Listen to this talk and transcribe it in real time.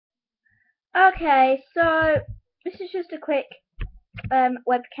Okay, so this is just a quick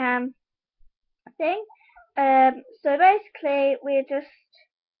webcam thing. So basically we just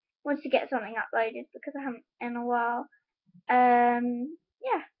want to get something uploaded because I haven't in a while.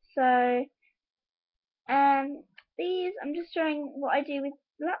 Yeah, so these I'm just showing what I do with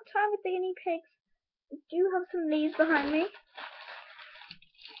laptop with the guinea pigs. I do have some leaves behind me.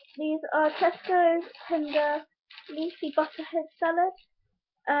 These are Tesco's tender leafy butterhead salad.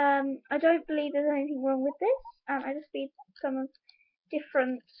 I don't believe there's anything wrong with this. I just feed some of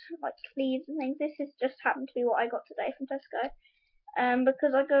different like leaves and things. This is just happened to be what I got today from Tesco.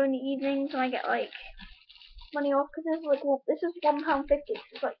 Because I go in the evenings and I get like money off because there's like this is £1.50.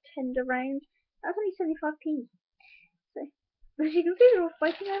 It's like tender range. That's only 75p. So as you can see, they're all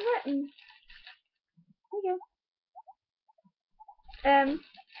fighting over it, and there you go.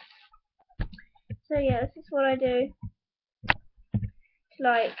 So yeah, this is what I do.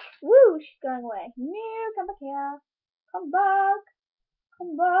 Like, woo, she's going away. No, come back here. Come back.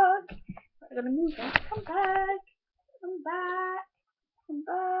 Come back. I'm gonna move her. Come back. Come back. Come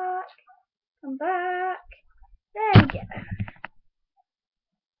back. Come back. There we go.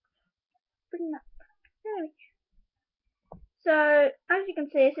 Bring that. There we go. So, as you can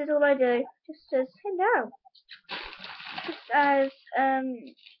see, this is all I do. Just as, hello. Just as,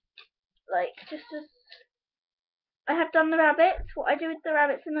 just as I have done the rabbits. What I do with the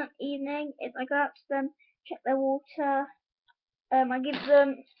rabbits in the evening is I go out to them, check their water. I give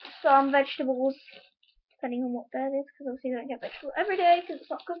them some vegetables, depending on what day it is, because obviously they don't get vegetables every day because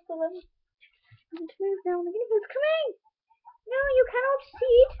it's not good for them. I'm going to move down. The guinea pig's coming! No, you cannot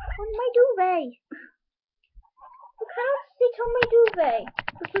sit on my duvet. You cannot sit on my duvet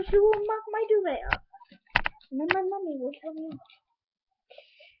because you will knock my duvet up. And then my mummy will tell me.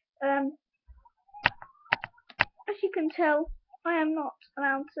 As you can tell, I am not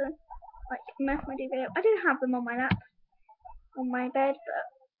allowed to like mess my duvet up. I do have them on my lap, on my bed, but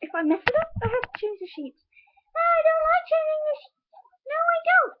if I mess it up, I have to change the sheets. No, I don't like changing the sheets. No, I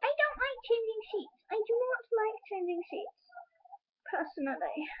don't. I don't like changing sheets. I do not like changing sheets,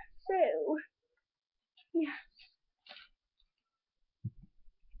 personally. So, yeah.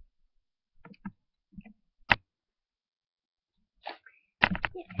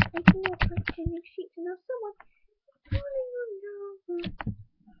 Yeah, I do not like changing sheets, and there's someone falling on over.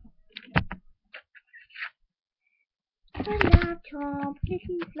 The laptop,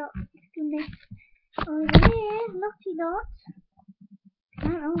 little flop, goodness. Over there, lotty lot.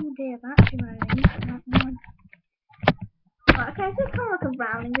 Oh dear, battery rolling. That one. Right, okay, so it's kind of like a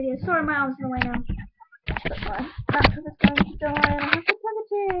rounding video. Sorry, my arm's in the way now. But my laptop is going to die and I have to plug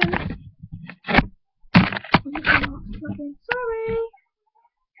it in. Sorry.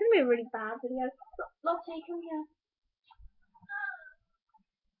 It's going to be a really bad video. Lottie, come here.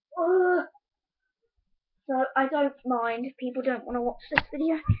 Ugh. So, I don't mind if people don't want to watch this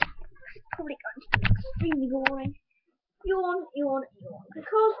video. It's probably going to be extremely boring. Yawn, yawn, yawn.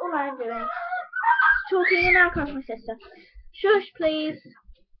 Because all I'm doing is talking and now comes my sister. Shush, please.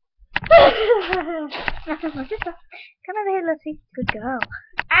 Now comes my sister. Come over here, Lottie. Good girl.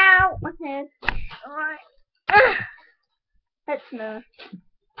 Ow, my head. Alright. Let's move.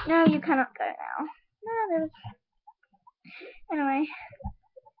 No, you cannot go now. No, there's... Anyway.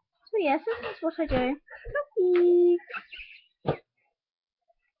 So yes, this is what I do. Puppy.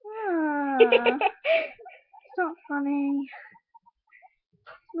 It's not funny.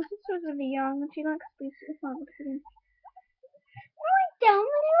 My sister's really young and she likes to be super with him. No, I don't.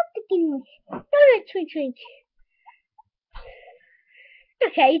 I love the guinea. No, no, twink, twink.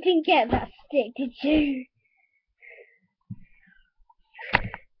 Okay, you didn't get that stick, did you?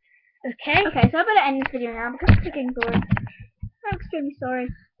 Okay, so I better end this video now because it's getting boring. I'm extremely sorry.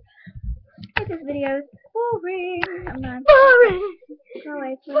 This video is boring. I'm not boring. Go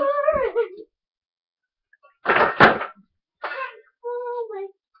away, please. Boring.